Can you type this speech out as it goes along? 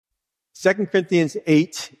2 Corinthians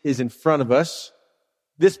 8 is in front of us.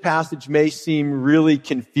 This passage may seem really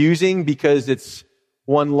confusing because it's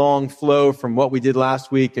one long flow from what we did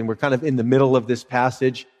last week, and we're kind of in the middle of this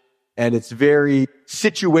passage, and it's very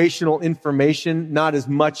situational information, not as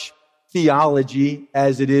much theology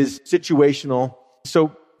as it is situational.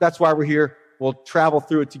 So that's why we're here. We'll travel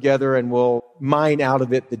through it together, and we'll mine out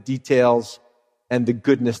of it the details and the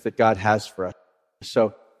goodness that God has for us. So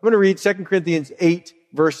I'm going to read 2 Corinthians 8,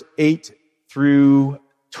 verse 8 through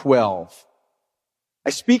 12. I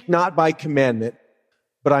speak not by commandment,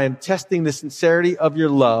 but I am testing the sincerity of your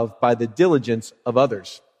love by the diligence of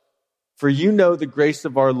others. For you know the grace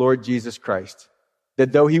of our Lord Jesus Christ,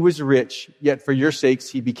 that though he was rich, yet for your sakes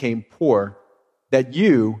he became poor, that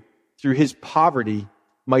you, through his poverty,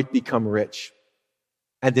 might become rich.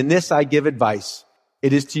 And in this I give advice.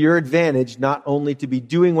 It is to your advantage not only to be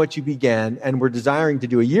doing what you began and were desiring to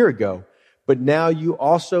do a year ago, but now you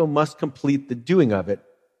also must complete the doing of it,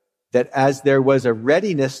 that as there was a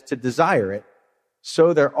readiness to desire it,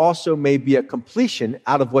 so there also may be a completion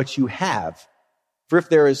out of what you have. For if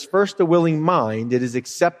there is first a willing mind, it is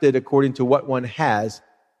accepted according to what one has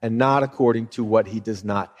and not according to what he does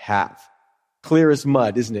not have. Clear as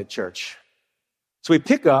mud, isn't it, church? So we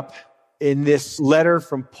pick up in this letter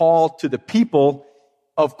from Paul to the people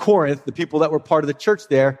of Corinth, the people that were part of the church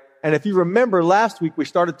there. And if you remember last week, we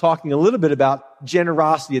started talking a little bit about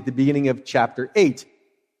generosity at the beginning of chapter 8.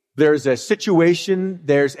 There's a situation,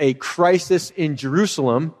 there's a crisis in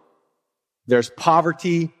Jerusalem. There's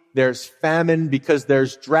poverty, there's famine because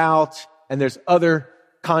there's drought, and there's other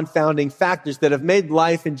confounding factors that have made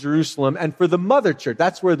life in Jerusalem. And for the mother church,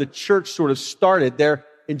 that's where the church sort of started there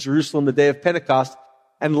in Jerusalem, the day of Pentecost.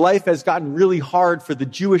 And life has gotten really hard for the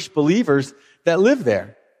Jewish believers that live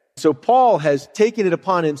there. So Paul has taken it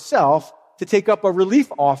upon himself to take up a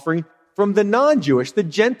relief offering from the non-Jewish, the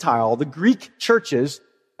Gentile, the Greek churches,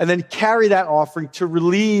 and then carry that offering to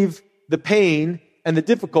relieve the pain and the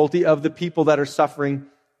difficulty of the people that are suffering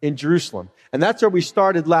in Jerusalem. And that's where we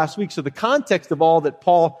started last week. So the context of all that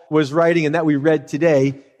Paul was writing and that we read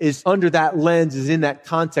today is under that lens, is in that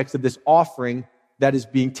context of this offering that is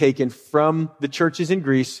being taken from the churches in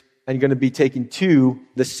Greece and going to be taken to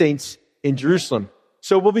the saints in Jerusalem.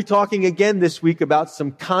 So we'll be talking again this week about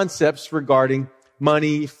some concepts regarding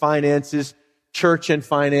money, finances, church and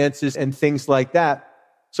finances, and things like that.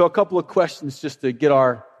 So a couple of questions just to get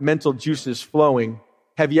our mental juices flowing.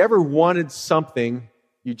 Have you ever wanted something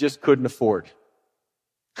you just couldn't afford?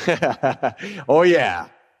 Oh yeah.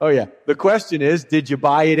 The question is, did you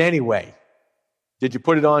buy it anyway? Did you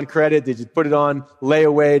put it on credit? Did you put it on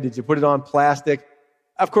layaway? Did you put it on plastic?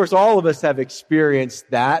 Of course, all of us have experienced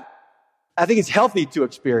that. I think it's healthy to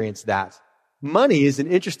experience that. Money is an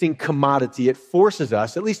interesting commodity. It forces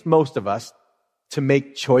us, at least most of us, to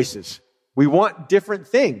make choices. We want different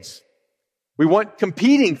things. We want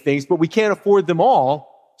competing things, but we can't afford them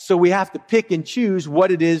all. So we have to pick and choose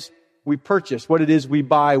what it is we purchase, what it is we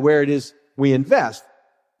buy, where it is we invest.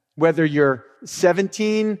 Whether you're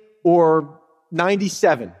 17 or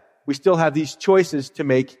 97, we still have these choices to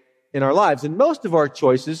make in our lives. And most of our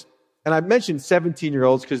choices, and I've mentioned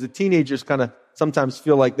 17-year-olds because the teenagers kind of sometimes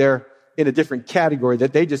feel like they're in a different category,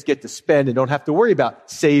 that they just get to spend and don't have to worry about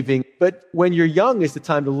saving. But when you're young is the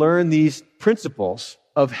time to learn these principles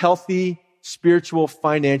of healthy, spiritual,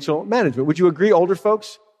 financial management. Would you agree, older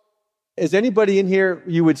folks? Is anybody in here,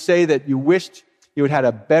 you would say that you wished you had had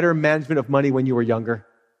a better management of money when you were younger?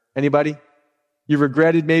 Anybody? You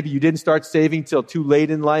regretted maybe you didn't start saving till too late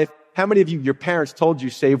in life? How many of you, your parents told you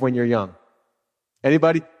save when you're young?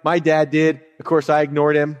 Anybody? My dad did. Of course, I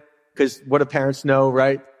ignored him because what do parents know,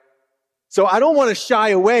 right? So I don't want to shy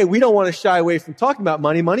away. We don't want to shy away from talking about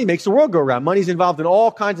money. Money makes the world go round. Money's involved in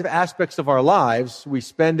all kinds of aspects of our lives. We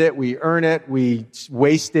spend it, we earn it, we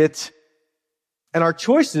waste it. And our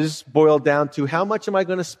choices boil down to how much am I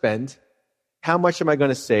going to spend, how much am I going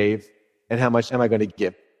to save, and how much am I going to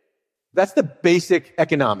give? That's the basic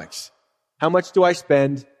economics. How much do I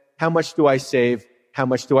spend? How much do I save? How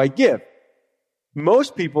much do I give?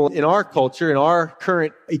 Most people in our culture, in our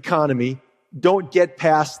current economy, don't get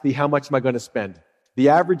past the how much am I going to spend. The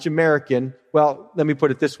average American, well, let me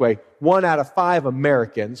put it this way. 1 out of 5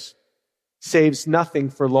 Americans saves nothing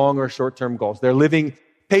for long or short-term goals. They're living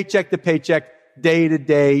paycheck to paycheck, day to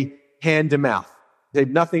day, hand to mouth. They have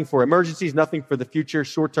nothing for emergencies, nothing for the future,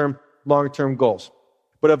 short-term, long-term goals.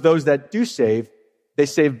 But of those that do save, they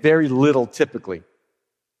save very little typically.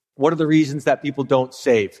 What are the reasons that people don't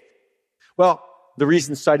save? Well, the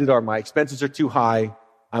reasons cited are my expenses are too high,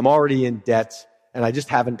 I'm already in debt, and I just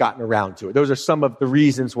haven't gotten around to it. Those are some of the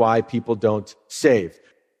reasons why people don't save.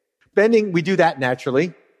 Spending, we do that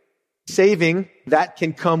naturally. Saving, that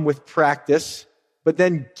can come with practice. But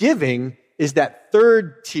then giving is that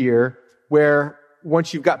third tier where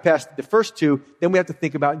once you've got past the first two, then we have to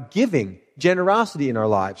think about giving, generosity in our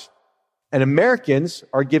lives. And Americans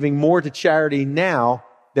are giving more to charity now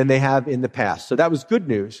than they have in the past. So that was good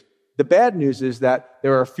news. The bad news is that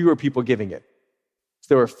there are fewer people giving it.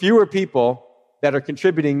 So there are fewer people that are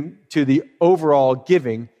contributing to the overall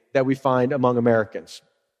giving that we find among Americans.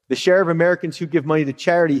 The share of Americans who give money to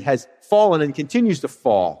charity has fallen and continues to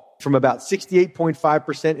fall from about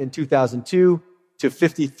 68.5% in 2002 to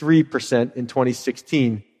 53% in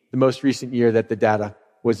 2016, the most recent year that the data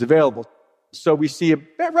was available. So we see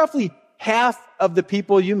about roughly half of the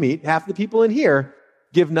people you meet, half the people in here,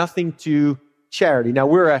 give nothing to charity. Now,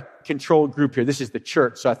 we're a controlled group here. This is the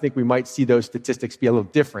church, so I think we might see those statistics be a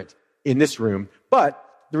little different in this room. But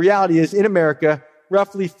the reality is, in America,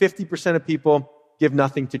 roughly 50% of people give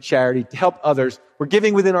nothing to charity to help others. We're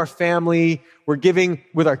giving within our family. We're giving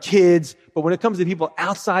with our kids. But when it comes to people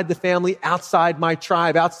outside the family, outside my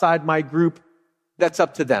tribe, outside my group, that's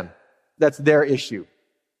up to them. That's their issue.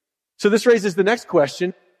 So this raises the next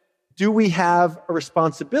question. Do we have a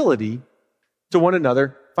responsibility to one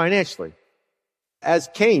another financially? As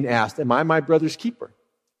Cain asked, am I my brother's keeper?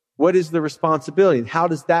 What is the responsibility and how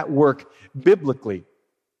does that work biblically?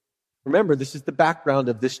 Remember, this is the background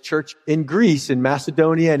of this church in Greece, in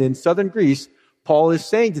Macedonia and in southern Greece. Paul is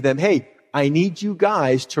saying to them, hey, I need you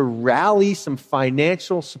guys to rally some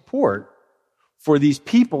financial support for these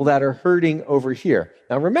people that are hurting over here.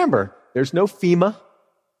 Now remember, there's no FEMA,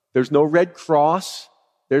 there's no Red Cross,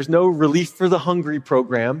 there's no Relief for the Hungry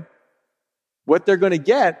program. What they're going to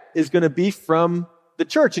get is going to be from the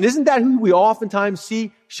church. And isn't that who we oftentimes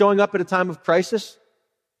see showing up at a time of crisis?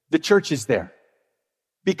 The church is there.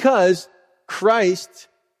 Because Christ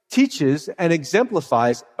teaches and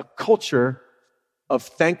exemplifies a culture of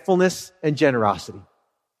thankfulness and generosity.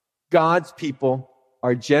 God's people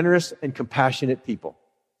are generous and compassionate people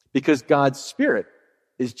because God's Spirit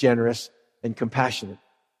is generous and compassionate.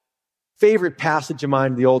 Favorite passage of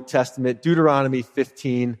mine in the Old Testament, Deuteronomy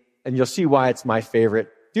 15, and you'll see why it's my favorite.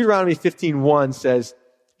 Deuteronomy 15:1 says,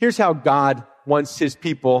 here's how God wants his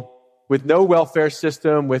people with no welfare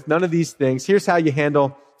system, with none of these things. Here's how you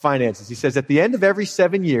handle finances. He says, at the end of every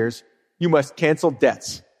 7 years, you must cancel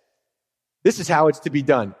debts. This is how it's to be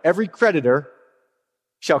done. Every creditor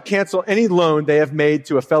shall cancel any loan they have made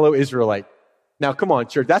to a fellow Israelite. Now, come on,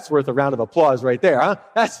 church, that's worth a round of applause right there, huh?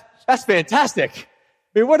 That's fantastic.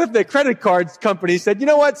 I mean, what if the credit cards company said, you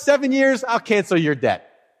know what, 7 years, I'll cancel your debt?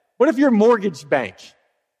 What if your mortgage bank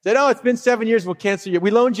said, oh, it's been 7 years, we'll cancel you. We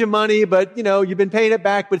loaned you money, but, you've been paying it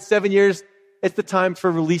back, but 7 years, it's the time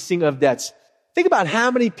for releasing of debts. Think about how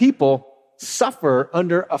many people suffer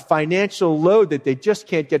under a financial load that they just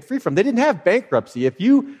can't get free from. They didn't have bankruptcy. If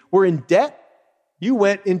you were in debt, you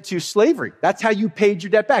went into slavery. That's how you paid your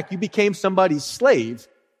debt back. You became somebody's slave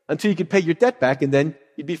until you could pay your debt back, and then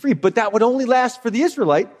you'd be free. But that would only last for the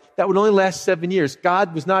Israelite. That would only last 7 years.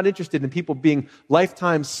 God was not interested in people being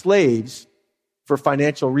lifetime slaves for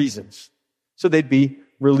financial reasons. So they'd be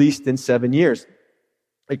released in 7 years.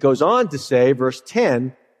 It goes on to say, verse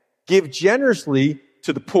 10, give generously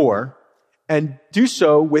to the poor and do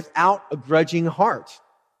so without a grudging heart.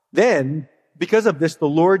 Then, because of this, the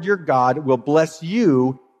Lord your God will bless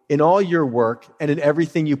you in all your work and in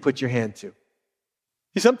everything you put your hand to.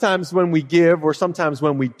 See, sometimes when we give or sometimes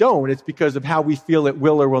when we don't, it's because of how we feel it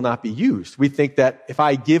will or will not be used. We think that if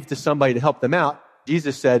I give to somebody to help them out,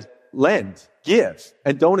 Jesus said, lend, give,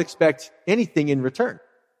 and don't expect anything in return.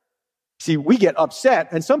 See, we get upset,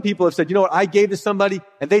 and some people have said, you know what, I gave to somebody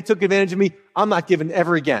and they took advantage of me. I'm not giving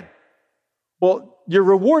ever again. Well, your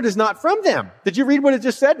reward is not from them. Did you read what it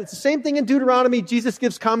just said? It's the same thing in Deuteronomy. Jesus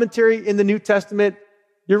gives commentary in the New Testament.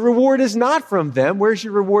 Your reward is not from them. Where's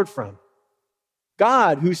your reward from?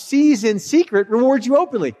 God, who sees in secret, rewards you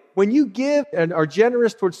openly. When you give and are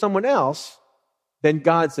generous towards someone else, then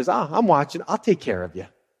God says, I'm watching. I'll take care of you.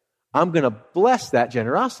 I'm going to bless that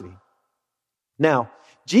generosity. Now,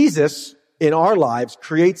 Jesus in our lives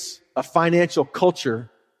creates a financial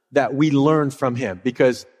culture that we learn from him.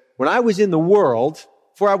 Because when I was in the world,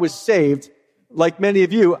 before I was saved, like many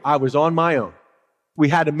of you, I was on my own. We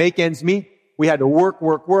had to make ends meet. We had to work.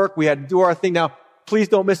 We had to do our thing. Now, please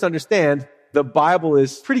don't misunderstand. The Bible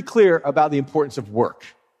is pretty clear about the importance of work.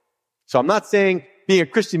 So I'm not saying being a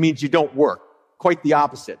Christian means you don't work. Quite the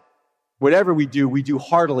opposite. Whatever we do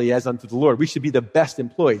heartily as unto the Lord. We should be the best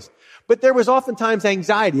employees. But there was oftentimes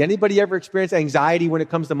anxiety. Anybody ever experienced anxiety when it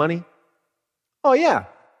comes to money? Oh yeah.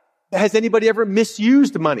 Has anybody ever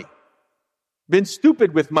misused money? Been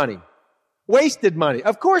stupid with money? Wasted money?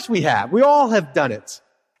 Of course we have. We all have done it.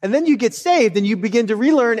 And then you get saved and you begin to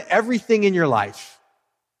relearn everything in your life.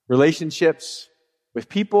 Relationships with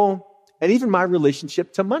people, and even my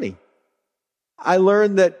relationship to money. I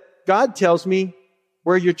learned that God tells me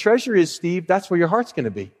where your treasure is, Steve, that's where your heart's going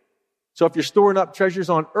to be. So if you're storing up treasures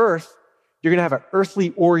on earth, you're going to have an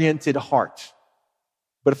earthly oriented heart.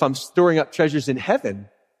 But if I'm storing up treasures in heaven,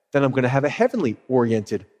 then I'm going to have a heavenly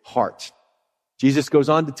oriented heart. Jesus goes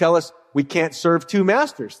on to tell us we can't serve two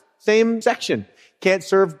masters. Same section. Can't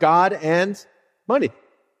serve God and money.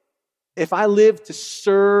 If I live to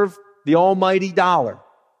serve the almighty dollar,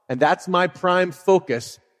 and that's my prime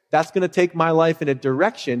focus, that's going to take my life in a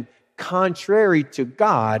direction contrary to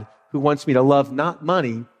God, who wants me to love not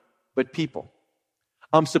money, but people.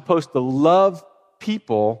 I'm supposed to love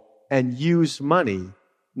people and use money,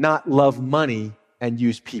 not love money and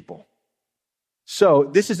use people. So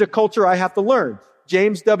this is a culture I have to learn.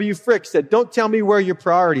 James W. Frick said, don't tell me where your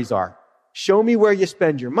priorities are. Show me where you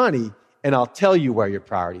spend your money, and I'll tell you where your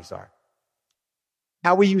priorities are.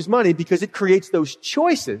 How we use money, because it creates those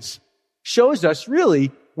choices, shows us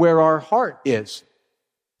really where our heart is.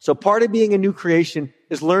 So part of being a new creation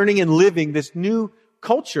is learning and living this new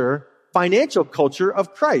culture, financial culture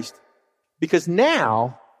of Christ. Because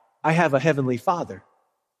now I have a heavenly Father.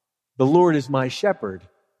 The Lord is my shepherd.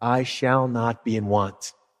 I shall not be in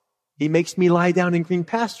want. He makes me lie down in green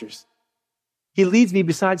pastures. He leads me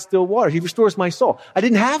beside still water. He restores my soul. I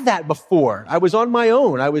didn't have that before. I was on my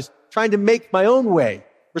own. I was trying to make my own way,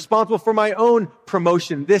 responsible for my own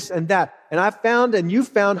promotion, this and that. And I found, and you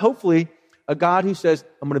found, hopefully, a God who says,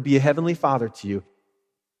 I'm going to be a heavenly Father to you.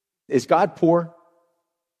 Is God poor?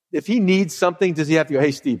 If he needs something, does he have to go,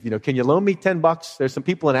 hey, Steve, can you loan me $10? There's some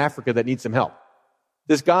people in Africa that need some help.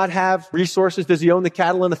 Does God have resources? Does he own the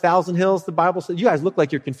cattle in 1,000 hills? The Bible says, you guys look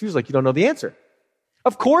like you're confused, like you don't know the answer.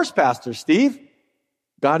 Of course, Pastor Steve.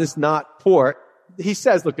 God is not poor. He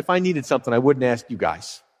says, look, if I needed something, I wouldn't ask you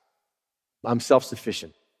guys. I'm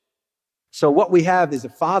self-sufficient. So what we have is a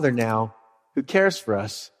Father now who cares for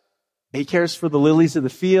us. He cares for the lilies of the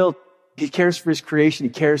field. He cares for his creation.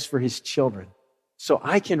 He cares for his children. So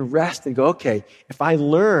I can rest and go, okay, if I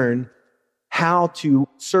learn how to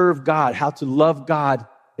serve God, how to love God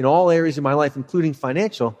in all areas of my life, including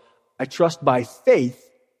financial, I trust by faith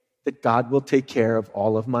that God will take care of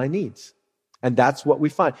all of my needs. And that's what we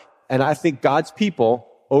find. And I think God's people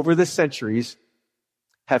over the centuries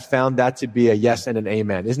have found that to be a yes and an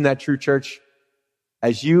amen. Isn't that true, church?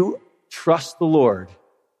 As you trust the Lord,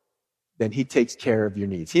 then he takes care of your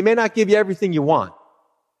needs. He may not give you everything you want,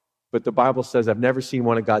 but the Bible says, I've never seen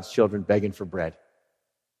one of God's children begging for bread.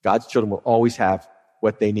 God's children will always have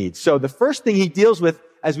what they need. So the first thing he deals with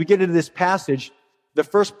as we get into this passage, the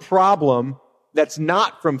first problem that's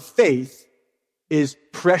not from faith is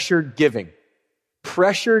pressured giving.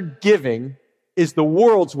 Pressured giving is the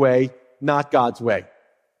world's way, not God's way.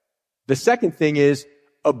 The second thing is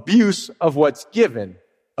abuse of what's given.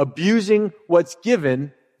 Abusing what's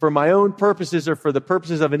given for my own purposes or for the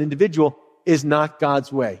purposes of an individual is not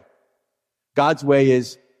God's way. God's way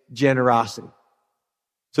is generosity.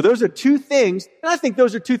 So those are two things, and I think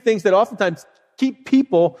those are two things that oftentimes keep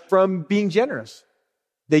people from being generous.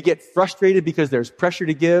 They get frustrated because there's pressure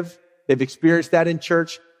to give. They've experienced that in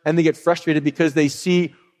church, and they get frustrated because they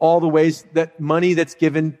see all the ways that money that's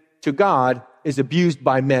given to God is abused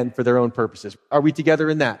by men for their own purposes. Are we together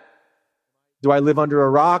in that? Do I live under a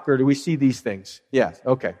rock, or do we see these things? Yes.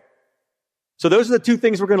 Okay. So those are the two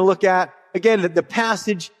things we're going to look at. Again, the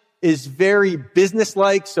passage is very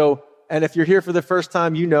businesslike. And if you're here for the first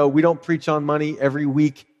time, we don't preach on money every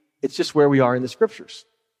week. It's just where we are in the scriptures.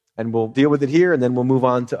 And we'll deal with it here, and then we'll move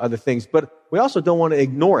on to other things. But we also don't want to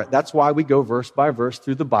ignore it. That's why we go verse by verse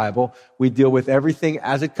through the Bible. We deal with everything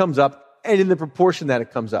as it comes up and in the proportion that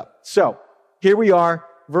it comes up. So here we are,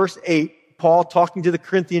 verse 8, Paul talking to the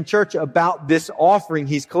Corinthian church about this offering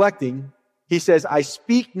he's collecting. He says, I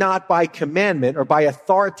speak not by commandment or by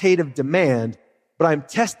authoritative demand, but I'm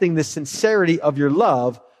testing the sincerity of your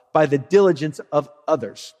love by the diligence of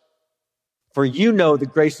others. For you know the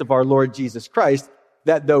grace of our Lord Jesus Christ,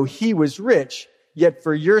 that though he was rich, yet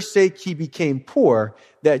for your sake he became poor,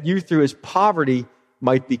 that you through his poverty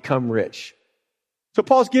might become rich. So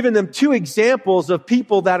Paul's given them two examples of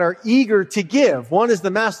people that are eager to give. One is the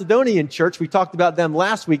Macedonian church. We talked about them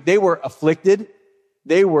last week. They were afflicted.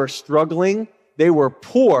 They were struggling. They were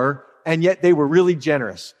poor, and yet they were really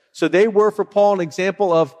generous. So they were, for Paul, an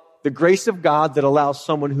example of the grace of God that allows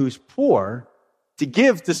someone who's poor to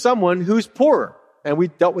give to someone who's poorer. And we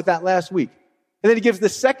dealt with that last week. And then he gives the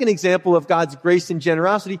second example of God's grace and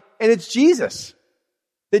generosity, and it's Jesus.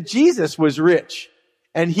 That Jesus was rich,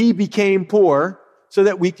 and he became poor so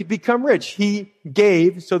that we could become rich. He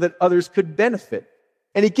gave so that others could benefit.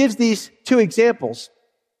 And he gives these two examples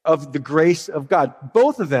of the grace of God.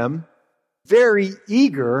 Both of them very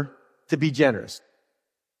eager to be generous.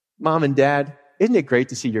 Mom and dad, isn't it great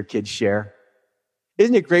to see your kids share?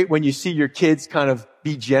 Isn't it great when you see your kids kind of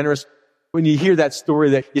be generous? When you hear that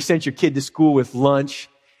story that you sent your kid to school with lunch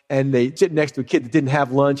and they sit next to a kid that didn't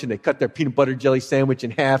have lunch and they cut their peanut butter jelly sandwich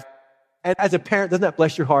in half. And as a parent, doesn't that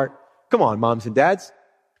bless your heart? Come on, moms and dads.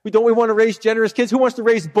 Don't we want to raise generous kids? Who wants to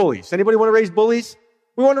raise bullies? Anybody want to raise bullies?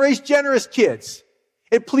 We want to raise generous kids.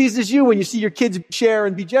 It pleases you when you see your kids share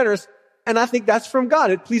and be generous. And I think that's from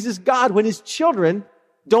God. It pleases God when his children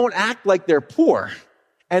don't act like they're poor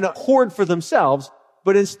and hoard for themselves,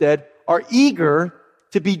 but instead are eager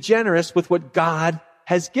to be generous with what God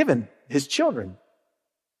has given his children.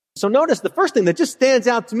 So notice the first thing that just stands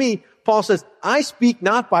out to me, Paul says, I speak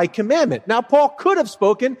not by commandment. Now, Paul could have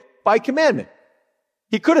spoken by commandment.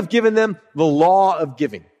 He could have given them the law of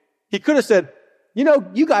giving. He could have said,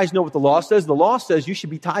 you guys know what the law says. The law says you should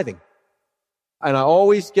be tithing. And I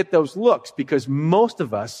always get those looks because most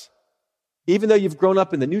of us, even though you've grown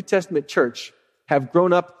up in the New Testament church, have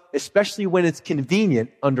grown up, especially when it's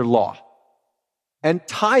convenient, under law. And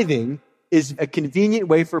tithing is a convenient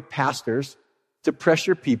way for pastors to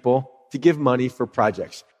pressure people to give money for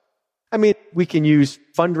projects. I mean, we can use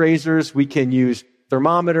fundraisers, we can use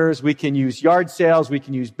thermometers, we can use yard sales, we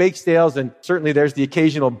can use bake sales, and certainly there's the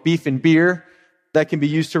occasional beef and beer that can be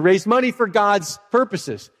used to raise money for God's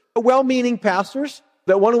purposes. Well-meaning pastors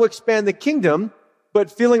that want to expand the kingdom,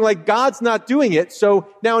 but feeling like God's not doing it. So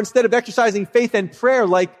now instead of exercising faith and prayer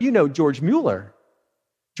like, George Mueller.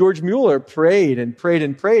 George Mueller prayed and prayed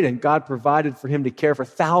and prayed, and God provided for him to care for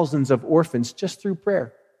thousands of orphans just through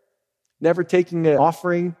prayer. Never taking an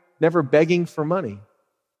offering, never begging for money.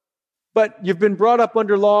 But you've been brought up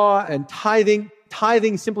under law and tithing.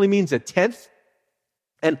 Tithing simply means a tenth.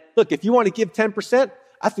 And look, if you want to give 10%,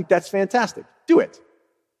 I think that's fantastic. Do it.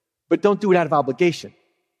 But don't do it out of obligation.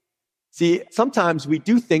 See, sometimes we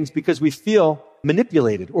do things because we feel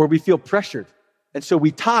manipulated or we feel pressured. And so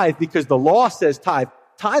we tithe because the law says tithe.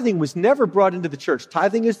 Tithing was never brought into the church.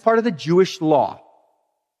 Tithing is part of the Jewish law.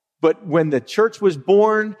 But when the church was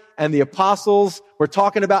born and the apostles were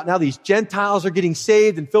talking about now these Gentiles are getting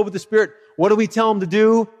saved and filled with the Spirit, what do we tell them to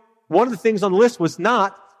do? One of the things on the list was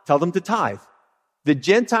not tell them to tithe. The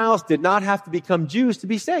Gentiles did not have to become Jews to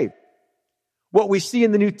be saved. What we see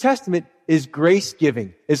in the New Testament is grace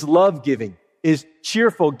giving, is love giving, is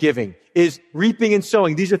cheerful giving, is reaping and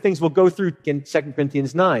sowing. These are things we'll go through in 2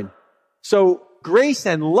 Corinthians 9. So grace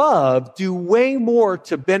and love do way more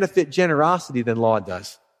to benefit generosity than law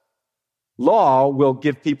does. Law will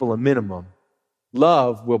give people a minimum.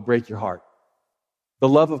 Love will break your heart. The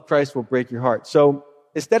love of Christ will break your heart. So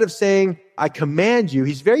instead of saying, I command you,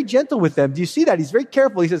 he's very gentle with them. Do you see that? He's very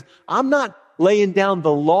careful. He says, I'm not laying down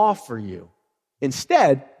the law for you.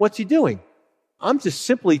 Instead, what's he doing? I'm just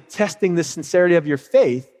simply testing the sincerity of your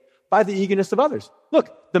faith by the eagerness of others.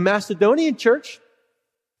 Look, the Macedonian church,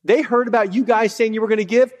 they heard about you guys saying you were going to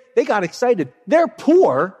give. They got excited. They're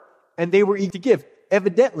poor and they were eager to give.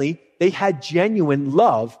 Evidently, they had genuine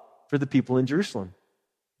love for the people in Jerusalem.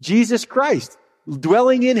 Jesus Christ,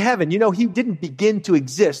 dwelling in heaven. He didn't begin to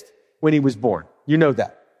exist when he was born. You know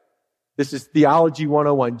that. This is Theology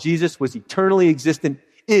 101. Jesus was eternally existent,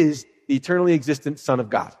 is the eternally existent Son of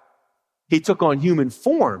God. He took on human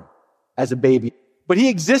form as a baby, but he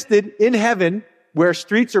existed in heaven where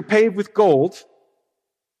streets are paved with gold.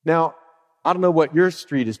 Now, I don't know what your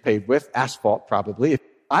street is paved with, asphalt probably.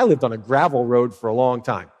 I lived on a gravel road for a long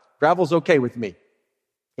time. Gravel's okay with me.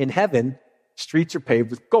 In heaven, streets are paved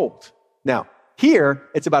with gold. Now, here,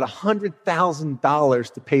 it's about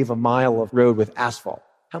 $100,000 to pave a mile of road with asphalt.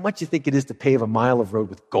 How much do you think it is to pave a mile of road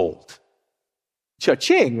with gold?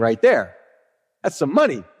 Cha-ching right there. That's some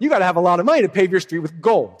money. You got to have a lot of money to pave your street with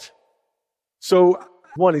gold. So,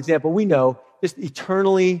 one example, we know just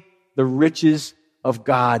eternally the riches of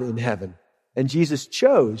God in heaven. And Jesus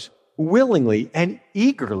chose willingly and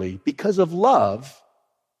eagerly because of love.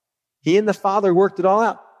 He and the Father worked it all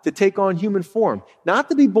out to take on human form. Not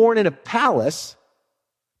to be born in a palace,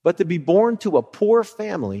 but to be born to a poor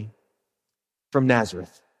family from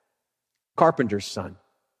Nazareth. Carpenter's son.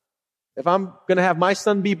 If I'm going to have my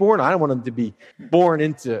son be born, I don't want him to be born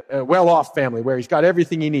into a well-off family where he's got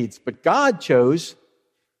everything he needs. But God chose,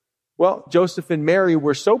 Joseph and Mary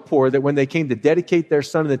were so poor that when they came to dedicate their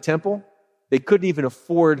son in the temple, they couldn't even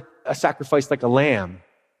afford a sacrifice like a lamb.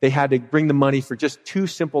 They had to bring the money for just 2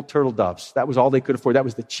 simple turtle doves. That was all they could afford. That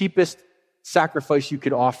was the cheapest sacrifice you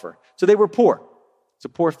could offer. So they were poor. It's a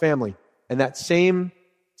poor family. And that same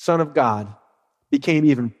Son of God became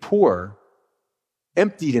even poorer,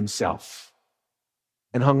 emptied himself,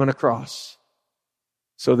 and hung on a cross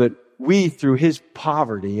so that we, through his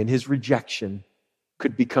poverty and his rejection,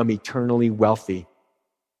 could become eternally wealthy.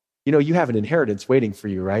 You know, you have an inheritance waiting for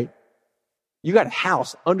you, right? You got a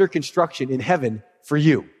house under construction in heaven for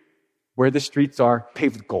you, where the streets are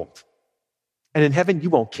paved with gold. And in heaven, you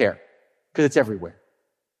won't care because it's everywhere.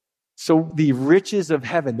 So the riches of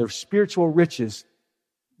heaven, the spiritual riches,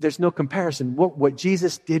 there's no comparison. What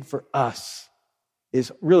Jesus did for us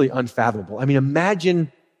is really unfathomable. I mean,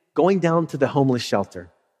 imagine going down to the homeless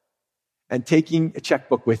shelter and taking a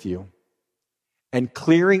checkbook with you and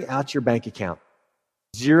clearing out your bank account,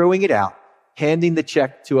 zeroing it out, handing the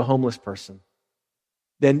check to a homeless person,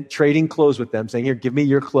 then trading clothes with them, saying, here, give me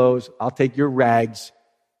your clothes. I'll take your rags.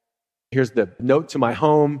 Here's the note to my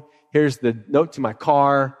home. Here's the note to my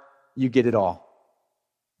car. You get it all.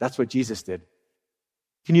 That's what Jesus did.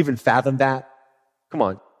 Can you even fathom that? Come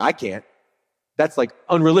on, I can't. That's like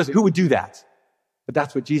unrealistic. Who would do that? But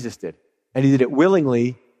that's what Jesus did. And he did it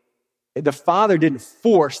willingly. The Father didn't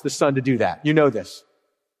force the Son to do that. You know this.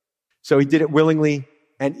 So he did it willingly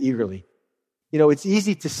and eagerly. You know, it's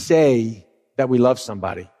easy to say that we love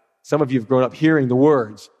somebody. Some of you have grown up hearing the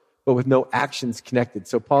words, but with no actions connected.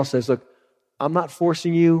 So Paul says, look, I'm not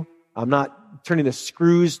forcing you. I'm not turning the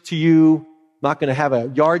screws to you. I'm not going to have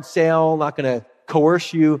a yard sale. I'm not going to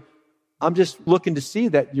coerce you. I'm just looking to see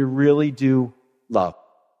that you really do love.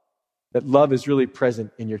 That love is really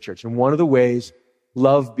present in your church. And one of the ways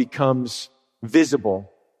love becomes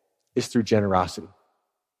visible is through generosity.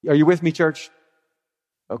 Are you with me, church?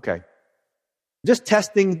 Okay. Just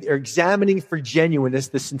testing or examining for genuineness,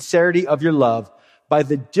 the sincerity of your love by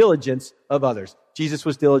the diligence of others. Jesus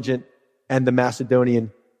was diligent and the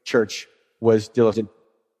Macedonian church was diligent.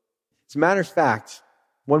 As a matter of fact,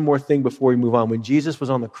 one more thing before we move on. When Jesus was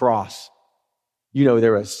on the cross, you know,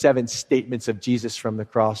 there were 7 statements of Jesus from the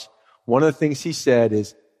cross. One of the things he said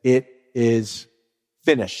is, it is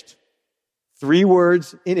finished. 3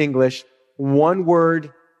 words in English, 1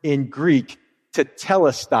 word in Greek,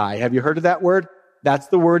 tetelestai. Have you heard of that word? That's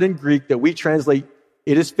the word in Greek that we translate,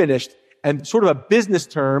 it is finished, and sort of a business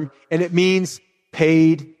term, and it means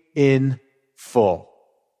paid in full.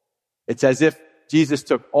 It's as if Jesus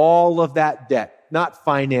took all of that debt, not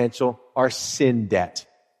financial, our sin debt.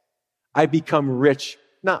 I become rich,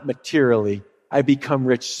 not materially. I become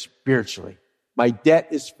rich spiritually. My debt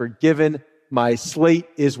is forgiven. My slate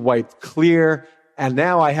is wiped clear. And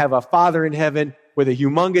now I have a Father in heaven with a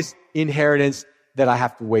humongous inheritance that I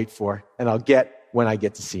have to wait for. And I'll get when I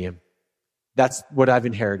get to see him. That's what I've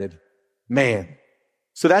inherited. Man.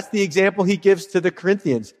 So that's the example he gives to the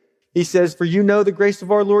Corinthians. He says, for you know the grace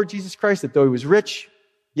of our Lord Jesus Christ, that though he was rich,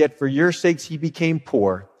 yet for your sakes he became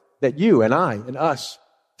poor, that you and I and us,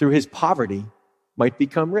 through his poverty, might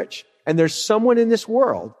become rich. And there's someone in this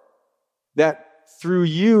world that through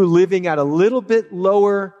you living at a little bit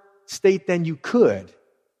lower state than you could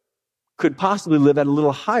possibly live at a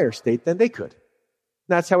little higher state than they could.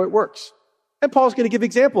 That's how it works. And Paul's going to give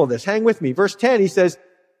example of this. Hang with me. Verse 10, he says,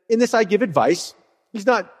 in this I give advice. He's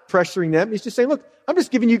not pressuring them. He's just saying, look, I'm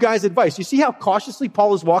just giving you guys advice. You see how cautiously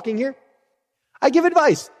Paul is walking here? I give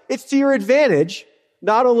advice. It's to your advantage,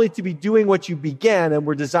 not only to be doing what you began and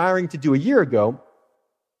were desiring to do a year ago,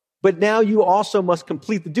 but now you also must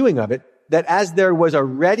complete the doing of it, that as there was a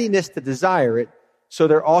readiness to desire it, so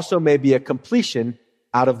there also may be a completion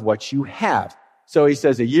out of what you have. So he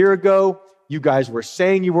says, a year ago, you guys were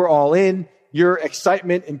saying you were all in. Your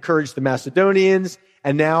excitement encouraged the Macedonians.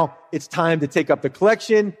 And now it's time to take up the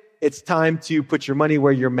collection. It's time to put your money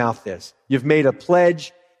where your mouth is. You've made a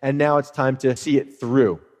pledge, and now it's time to see it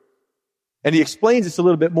through. And he explains this a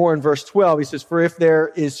little bit more in verse 12. He says, for if there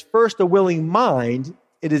is first a willing mind,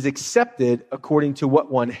 it is accepted according to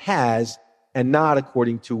what one has and not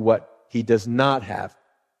according to what he does not have.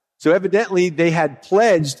 So evidently they had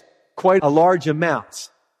pledged quite a large amount.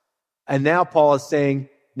 And now Paul is saying,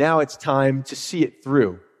 now it's time to see it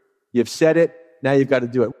through. You've said it, now you've got to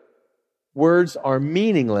do it. Words are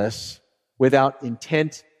meaningless without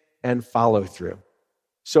intent and follow through.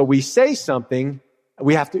 So we say something,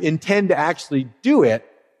 we have to intend to actually do it,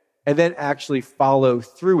 and then actually follow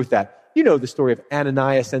through with that. You know the story of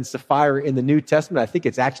Ananias and Sapphira in the New Testament. I think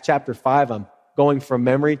it's Acts chapter 5. I'm going from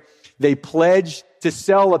memory. They pledged to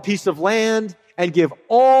sell a piece of land and give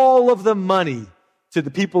all of the money to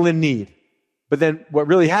the people in need. But then what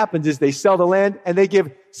really happens is they sell the land and they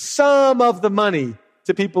give some of the money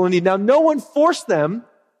to people in need. Now, no one forced them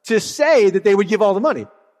to say that they would give all the money.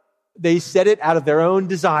 They said it out of their own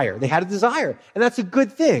desire. They had a desire, and that's a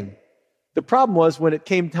good thing. The problem was when it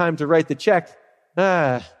came time to write the check,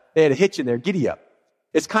 they had a hitch in their giddy up.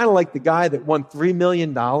 It's kind of like the guy that won $3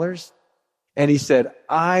 million and he said,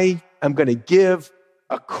 I am going to give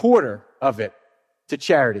a quarter of it to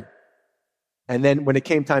charity. And then when it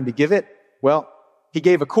came time to give it, well, he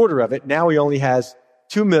gave a quarter of it. Now he only has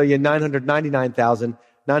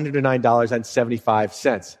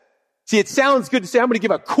 $2,999,909.75. See, it sounds good to say, I'm going to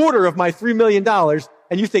give a quarter of my $3 million,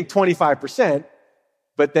 and you think 25%,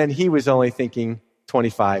 but then he was only thinking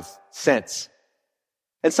 25 cents.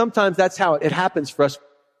 And sometimes that's how it happens for us.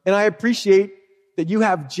 And I appreciate that you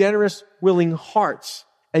have generous, willing hearts,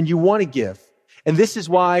 and you want to give. And this is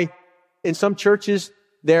why in some churches,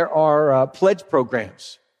 there are pledge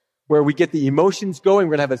programs where we get the emotions going.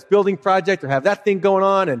 We're going to have this building project or have that thing going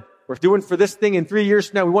on, and we're doing for this thing in 3 years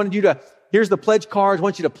from now. We wanted you to, here's the pledge cards. I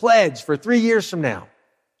want you to pledge for 3 years from now.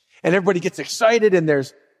 And everybody gets excited, and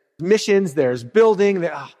there's missions, there's building.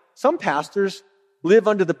 Some pastors live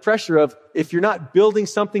under the pressure of, if you're not building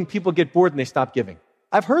something, people get bored and they stop giving.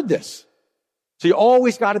 I've heard this. So you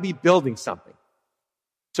always got to be building something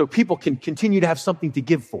so people can continue to have something to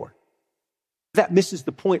give for. That misses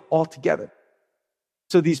the point altogether.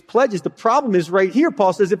 So these pledges, the problem is right here.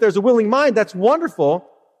 Paul says, if there's a willing mind, that's wonderful.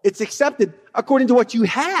 It's accepted according to what you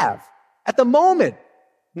have at the moment,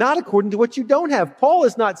 not according to what you don't have. Paul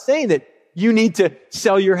is not saying that you need to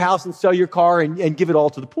sell your house and sell your car and give it all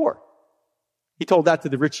to the poor. He told that to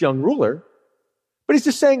the rich young ruler. But he's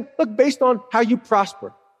just saying, look, based on how you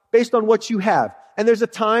prosper, based on what you have. And there's a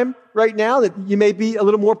time right now that you may be a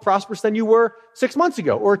little more prosperous than you were 6 months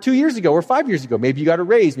ago or 2 years ago or 5 years ago. Maybe you got a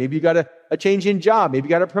raise. Maybe you got a change in job. Maybe you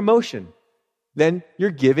got a promotion. Then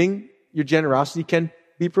your giving, your generosity can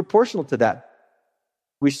be proportional to that.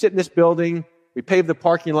 We sit in this building. We pave the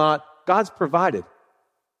parking lot. God's provided.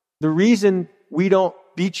 The reason we don't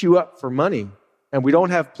beat you up for money and we don't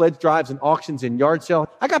have pledge drives and auctions and yard sale,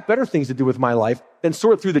 I got better things to do with my life than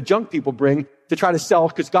sort through the junk people bring to try to sell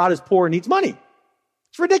because God is poor and needs money.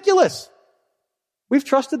 It's ridiculous. We've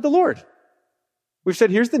trusted the Lord. We've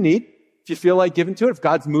said, here's the need. If you feel like giving to it, if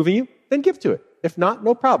God's moving you, then give to it. If not,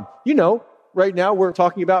 no problem. You know, right now we're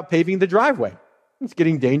talking about paving the driveway. It's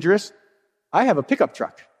getting dangerous. I have a pickup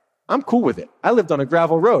truck. I'm cool with it. I lived on a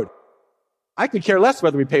gravel road. I could care less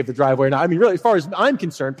whether we pave the driveway or not. I mean, really, as far as I'm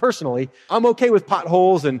concerned, personally, I'm okay with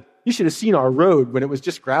potholes, and you should have seen our road when it was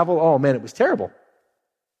just gravel. Oh man, it was terrible.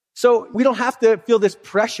 So we don't have to feel this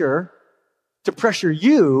pressure to pressure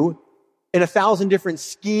you in 1,000 different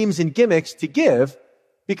schemes and gimmicks to give,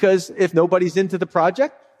 because if nobody's into the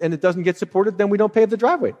project and it doesn't get supported, then we don't pave the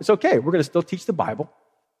driveway. It's okay. We're going to still teach the Bible.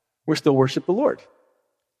 We're still worship the Lord.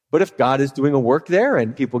 But if God is doing a work there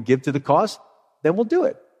and people give to the cause, then we'll do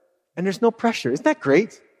it. And there's no pressure. Isn't that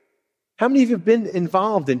great? How many of you have been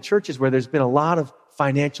involved in churches where there's been a lot of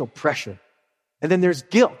financial pressure? And then there's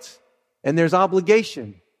guilt, and there's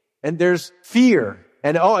obligation, and there's fear.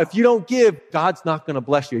 And, if you don't give, God's not going to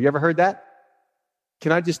bless you. You ever heard that?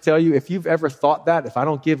 Can I just tell you, if you've ever thought that, if I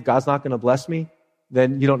don't give, God's not going to bless me,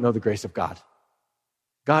 then you don't know the grace of God.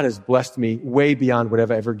 God has blessed me way beyond what I've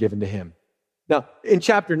ever given to him. Now, in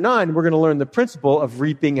chapter 9, we're going to learn the principle of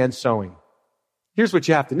reaping and sowing. Here's what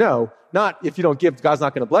you have to know. Not if you don't give, God's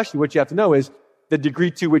not going to bless you. What you have to know is the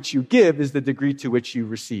degree to which you give is the degree to which you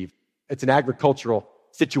receive. It's an agricultural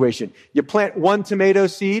situation. You plant one tomato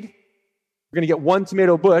seed, you're going to get one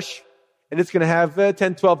tomato bush, and it's going to have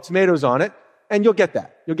 10, 12 tomatoes on it, and you'll get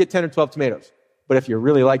that. You'll get 10 or 12 tomatoes. But if you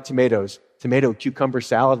really like tomatoes, tomato cucumber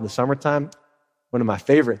salad in the summertime, one of my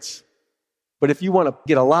favorites. But if you want to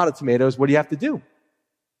get a lot of tomatoes, what do you have to do?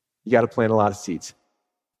 You got to plant a lot of seeds.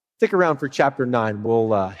 Stick around for chapter 9.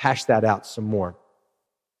 We'll hash that out some more.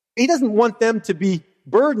 He doesn't want them to be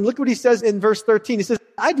burdened. Look what he says in verse 13. He says,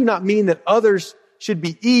 I do not mean that others should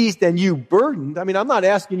be eased and you burdened. I mean, I'm not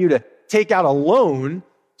asking you to take out a loan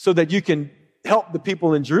so that you can help the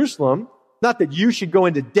people in Jerusalem. Not that you should go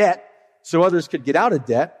into debt so others could get out of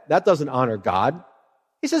debt. That doesn't honor God.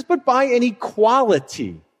 He says, but by an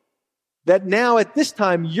equality, that now at this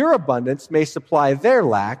time your abundance may supply their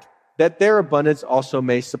lack, that their abundance also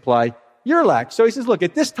may supply your lack. So he says, look,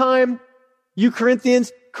 at this time, you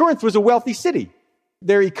Corinthians, Corinth was a wealthy city.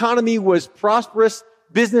 Their economy was prosperous.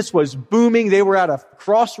 Business was booming. They were at a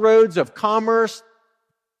crossroads of commerce.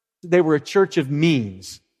 They were a church of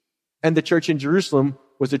means. And the church in Jerusalem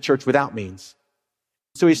was a church without means.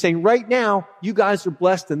 So he's saying, right now, you guys are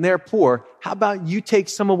blessed and they're poor. How about you take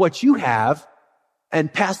some of what you have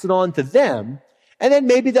and pass it on to them? And then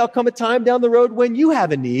maybe there'll come a time down the road when you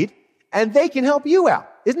have a need and they can help you out.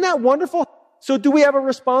 Isn't that wonderful? So do we have a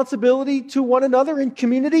responsibility to one another in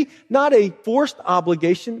community? Not a forced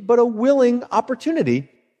obligation, but a willing opportunity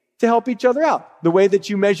to help each other out. The way that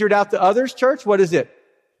you measure it out to others, church, what is it?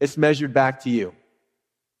 it's measured back to you.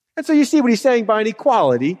 And so you see what he's saying by an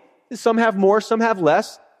equality. Some have more, some have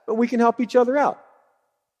less, but we can help each other out.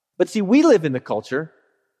 But see, we live in the culture,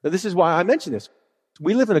 now this is why I mention this.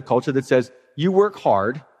 We live in a culture that says you work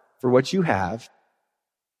hard for what you have.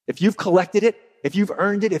 If you've collected it, if you've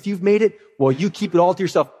earned it, if you've made it, well, you keep it all to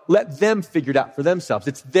yourself. Let them figure it out for themselves.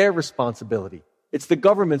 It's their responsibility. It's the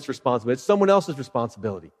government's responsibility. It's someone else's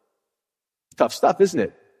responsibility. Tough stuff, isn't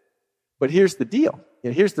it? But here's the deal.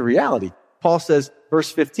 Here's the reality. Paul says,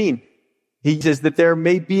 verse 15, he says that there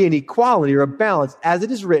may be an equality or a balance. As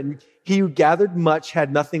it is written, he who gathered much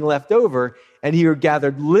had nothing left over, and he who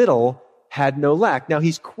gathered little had no lack. Now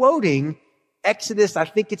he's quoting Exodus, I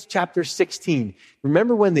think it's chapter 16.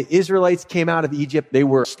 Remember when the Israelites came out of Egypt? They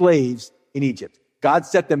were slaves in Egypt. God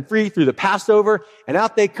set them free through the Passover, and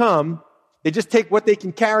out they come. They just take what they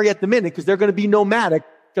can carry at the minute because they're going to be nomadic.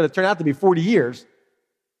 It's going to turn out to be 40 years.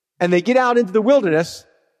 And they get out into the wilderness,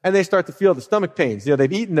 and they start to feel the stomach pains.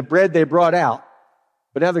 They've eaten the bread they brought out,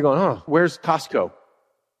 but now they're going, where's Costco?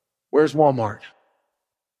 Where's Walmart?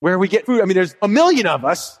 Where do we get food? I mean, there's a million of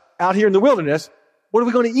us out here in the wilderness. What are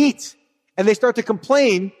we going to eat? And they start to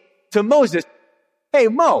complain to Moses, hey,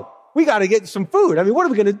 Mo, we got to get some food. I mean, what are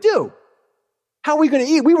we going to do? How are we going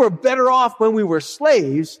to eat? We were better off when we were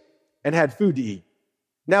slaves and had food to eat.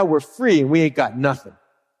 Now we're free and we ain't got nothing.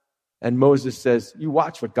 And Moses says, you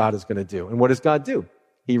watch what God is going to do. And what does God do?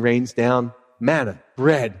 He rains down manna,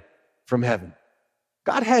 bread from heaven.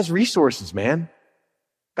 God has resources, man.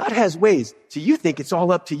 God has ways. So you think it's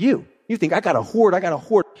all up to you. You think I got to hoard.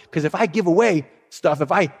 Because if I give away stuff,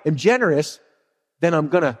 if I am generous, then I'm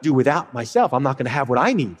going to do without myself. I'm not going to have what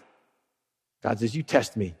I need. God says, you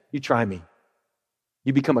test me. You try me.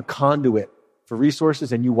 You become a conduit for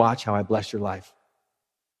resources and you watch how I bless your life.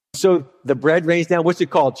 So the bread rains down. What's it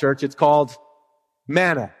called, church? It's called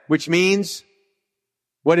manna, which means,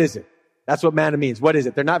 what is it? That's what manna means. What is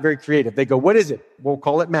it? They're not very creative. They go, what is it? We'll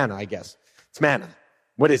call it manna, I guess. It's manna.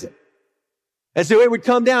 What is it? And so it would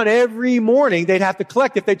come down every morning. They'd have to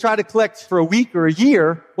collect. If they tried to collect for a week or a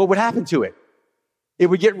year, what would happen to it? It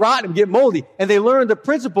would get rotten and get moldy. And they learned the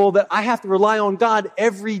principle that I have to rely on God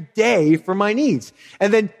every day for my needs.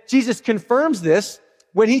 And then Jesus confirms this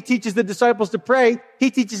when he teaches the disciples to pray.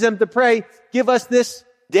 He teaches them to pray, give us this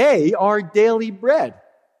day our daily bread.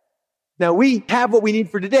 Now we have what we need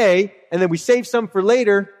for today, and then we save some for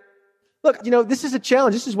later. Look, this is a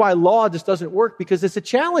challenge. This is why law just doesn't work, because it's a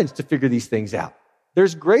challenge to figure these things out.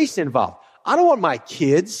 There's grace involved. I don't want my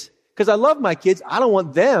kids, because I love my kids, I don't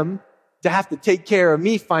want them to have to take care of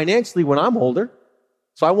me financially when I'm older.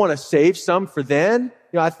 So I want to save some for then.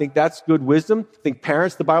 I think that's good wisdom. I think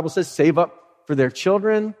parents, the Bible says, save up for their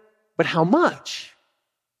children. But how much?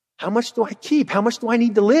 How much do I keep? How much do I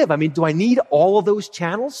need to live? I mean, do I need all of those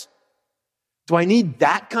channels? Do I need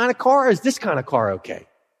that kind of car, or is this kind of car okay?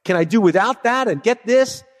 Can I do without that and get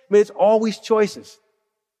this? I mean, it's always choices.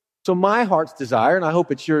 So my heart's desire, and I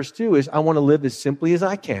hope it's yours too, is I want to live as simply as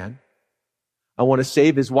I can. I want to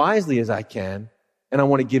save as wisely as I can. And I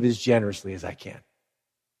want to give as generously as I can.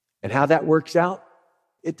 And how that works out,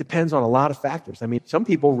 it depends on a lot of factors. I mean, some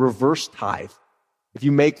people reverse tithe. If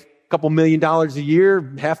you make a couple $1 million a year,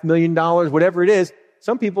 $500,000, whatever it is,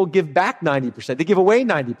 some people give back 90%. They give away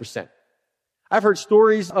 90%. I've heard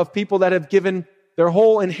stories of people that have given their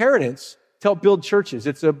whole inheritance to help build churches.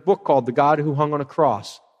 It's a book called The God Who Hung on a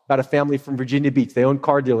Cross, about a family from Virginia Beach. They owned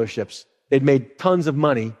car dealerships. They'd made tons of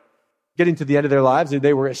money. Getting to the end of their lives,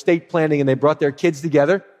 they were estate planning, and they brought their kids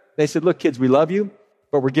together. They said, look, kids, we love you,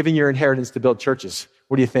 but we're giving your inheritance to build churches.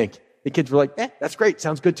 What do you think? The kids were like, that's great.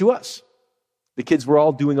 Sounds good to us. The kids were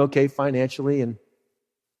all doing okay financially. And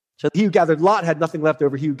so he who gathered a lot had nothing left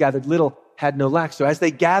over. He who gathered little had no lack. So as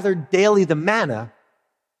they gathered daily the manna,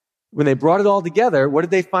 when they brought it all together, what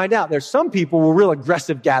did they find out? There's some people who were real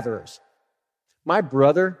aggressive gatherers. My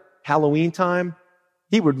brother, Halloween time,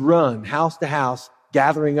 he would run house to house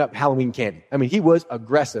gathering up Halloween candy. I mean, he was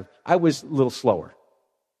aggressive. I was a little slower.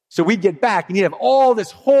 So we'd get back and he'd have all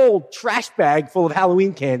this whole trash bag full of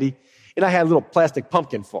Halloween candy, and I had a little plastic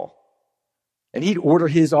pumpkin full. And he'd order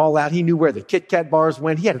his all out. He knew where the Kit Kat bars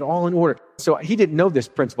went. He had it all in order. So he didn't know this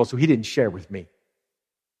principle, so he didn't share with me.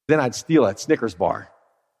 Then I'd steal a Snickers bar.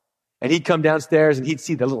 And he'd come downstairs and he'd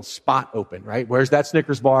see the little spot open, right? Where's that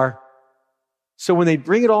Snickers bar? So when they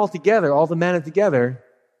bring it all together, all the manna together,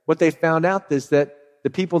 what they found out is that the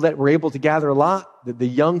people that were able to gather a lot, the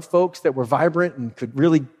young folks that were vibrant and could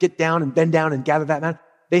really get down and bend down and gather that manna,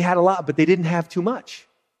 they had a lot, but they didn't have too much.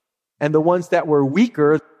 And the ones that were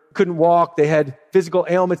weaker, couldn't walk, they had physical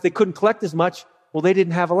ailments, they couldn't collect as much, well, they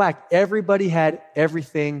didn't have a lack. Everybody had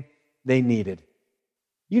everything they needed.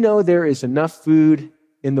 There is enough food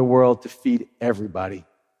in the world to feed everybody.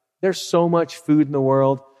 There's so much food in the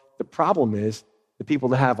world. The problem is the people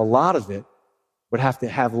that have a lot of it would have to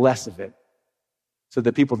have less of it. So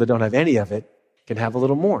the people that don't have any of it can have a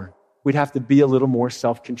little more. We'd have to be a little more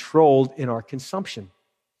self-controlled in our consumption.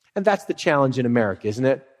 And that's the challenge in America, isn't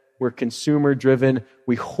it? We're consumer-driven.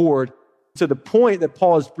 We hoard. So the point that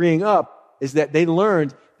Paul is bringing up is that they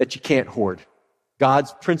learned that you can't hoard.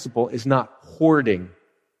 God's principle is not hoarding.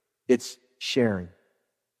 It's sharing.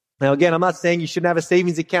 Now, again, I'm not saying you shouldn't have a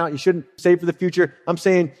savings account. You shouldn't save for the future. I'm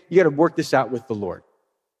saying you got to work this out with the Lord.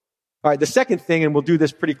 All right, the second thing, and we'll do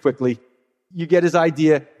this pretty quickly, you get his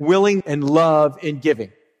idea, willing and love in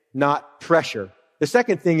giving, not pressure. The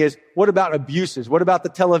second thing is, what about abuses? What about the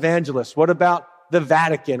televangelists? What about the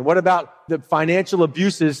Vatican? What about the financial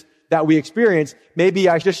abuses that we experience? Maybe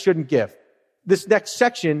I just shouldn't give. This next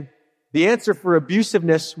section, the answer for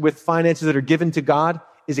abusiveness with finances that are given to God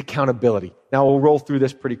is accountability. Now we'll roll through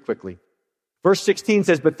this pretty quickly. Verse 16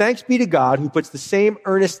 says, "But thanks be to God who puts the same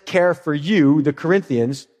earnest care for you, the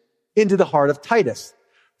Corinthians, into the heart of Titus.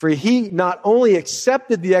 For he not only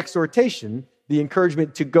accepted the exhortation, the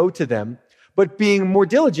encouragement to go to them, but being more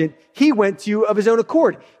diligent, he went to you of his own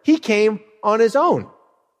accord." He came on his own.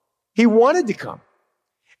 He wanted to come.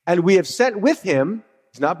 "And we have sent with him,"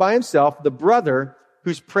 he's not by himself, "the brother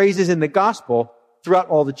whose praise is in the gospel throughout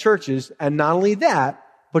all the churches. And not only that,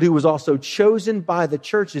 but who was also chosen by the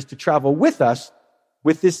churches to travel with us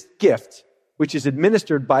with this gift, which is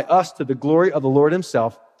administered by us to the glory of the Lord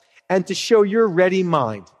himself, and to show your ready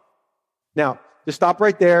mind." Now, just stop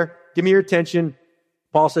right there. Give me your attention.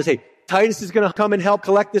 Paul says, hey, Titus is going to come and help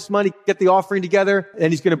collect this money, get the offering together,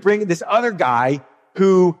 and he's going to bring this other guy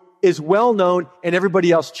who is well known and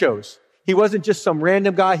everybody else chose. He wasn't just some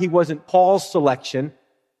random guy. He wasn't Paul's selection.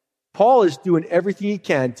 Paul is doing everything he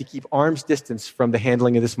can to keep arm's distance from the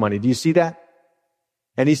handling of this money. Do you see that?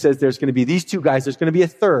 And he says there's going to be these two guys. There's going to be a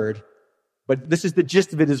third. But this is the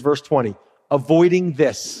gist of it, is verse 20. "Avoiding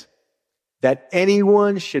this, that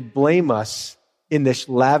anyone should blame us in this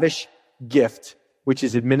lavish gift, which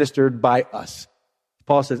is administered by us."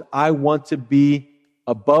 Paul says, I want to be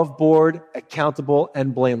above board, accountable,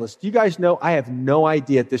 and blameless. Do you guys know, I have no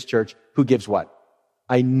idea at this church who gives what.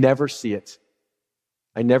 I never see it.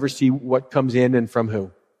 I never see what comes in and from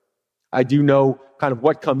who. I do know kind of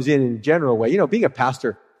what comes in a general way. You know, being a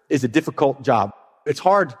pastor is a difficult job. It's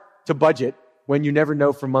hard to budget when you never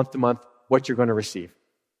know from month to month what you're going to receive.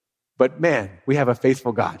 But man, we have a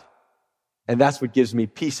faithful God. And that's what gives me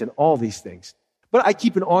peace in all these things. But I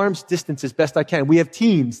keep an arm's distance as best I can. We have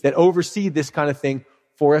teams that oversee this kind of thing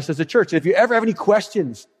for us as a church. And if you ever have any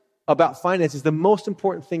questions about finances, the most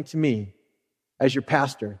important thing to me as your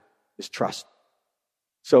pastor is trust.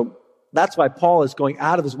 So that's why Paul is going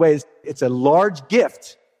out of his way. It's a large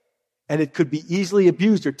gift, and it could be easily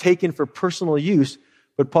abused or taken for personal use.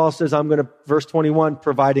 But Paul says, I'm going to, verse 21,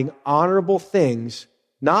 providing honorable things,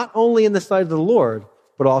 not only in the sight of the Lord,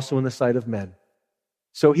 but also in the sight of men.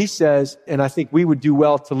 So he says, and I think we would do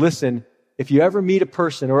well to listen, if you ever meet a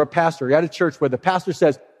person or a pastor at a church where the pastor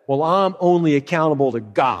says, well, I'm only accountable to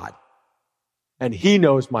God, and he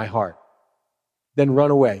knows my heart, then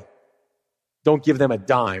run away. Don't give them a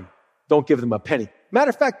dime. Don't give them a penny. Matter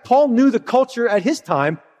of fact, Paul knew the culture at his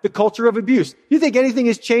time, the culture of abuse. You think anything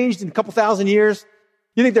has changed in a couple thousand years?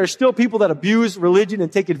 You think there are still people that abuse religion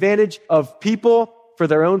and take advantage of people for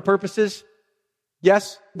their own purposes?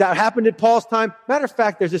 Yes, that happened at Paul's time. Matter of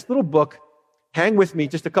fact, there's this little book. Hang with me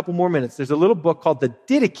just a couple more minutes. There's a little book called the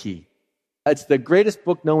Didache. It's the greatest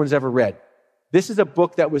book no one's ever read. This is a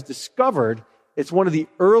book that was discovered. It's one of the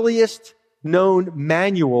earliest known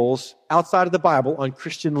manuals outside of the Bible on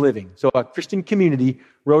Christian living. So a Christian community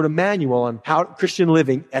wrote a manual on how Christian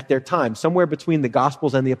living at their time, somewhere between the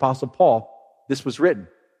Gospels and the Apostle Paul. This was written.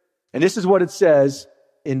 And this is what it says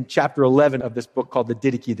in chapter 11 of this book called the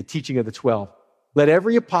Didache, the teaching of the 12. Let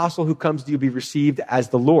every apostle who comes to you be received as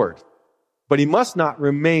the Lord. But he must not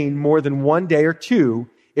remain more than 1 day or 2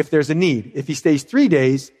 if there's a need. If he stays 3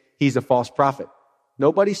 days, he's a false prophet.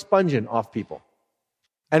 Nobody's sponging off people.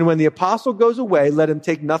 And when the apostle goes away, let him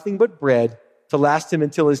take nothing but bread to last him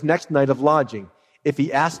until his next night of lodging. If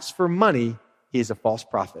he asks for money, he is a false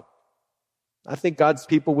prophet. I think God's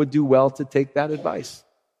people would do well to take that advice.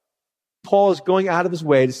 Paul is going out of his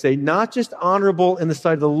way to say not just honorable in the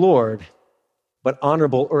sight of the Lord, but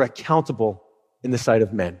honorable or accountable in the sight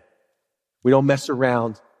of men. We don't mess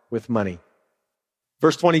around with money.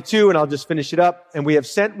 Verse 22, and I'll just finish it up. And we have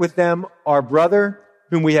sent with them our brother,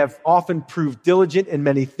 whom we have often proved diligent in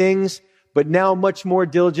many things, but now much more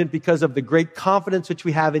diligent because of the great confidence which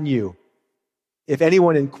we have in you. If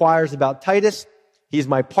anyone inquires about Titus, He is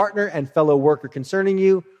my partner and fellow worker concerning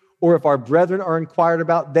you. Or if our brethren are inquired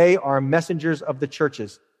about, they are messengers of the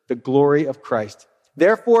churches, the glory of Christ.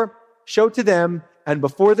 Therefore, show to them and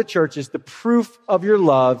before the churches the proof of your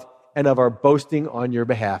love and of our boasting on your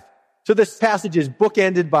behalf. So this passage is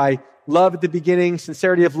bookended by love at the beginning,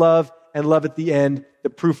 sincerity of love, and love at the end, the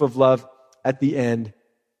proof of love at the end.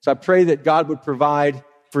 So I pray that God would provide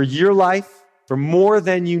for your life, for more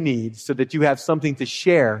than you need, so that you have something to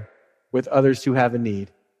share with others who have a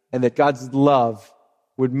need, and that God's love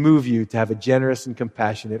would move you to have a generous and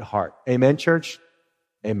compassionate heart. Amen, church?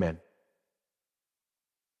 Amen.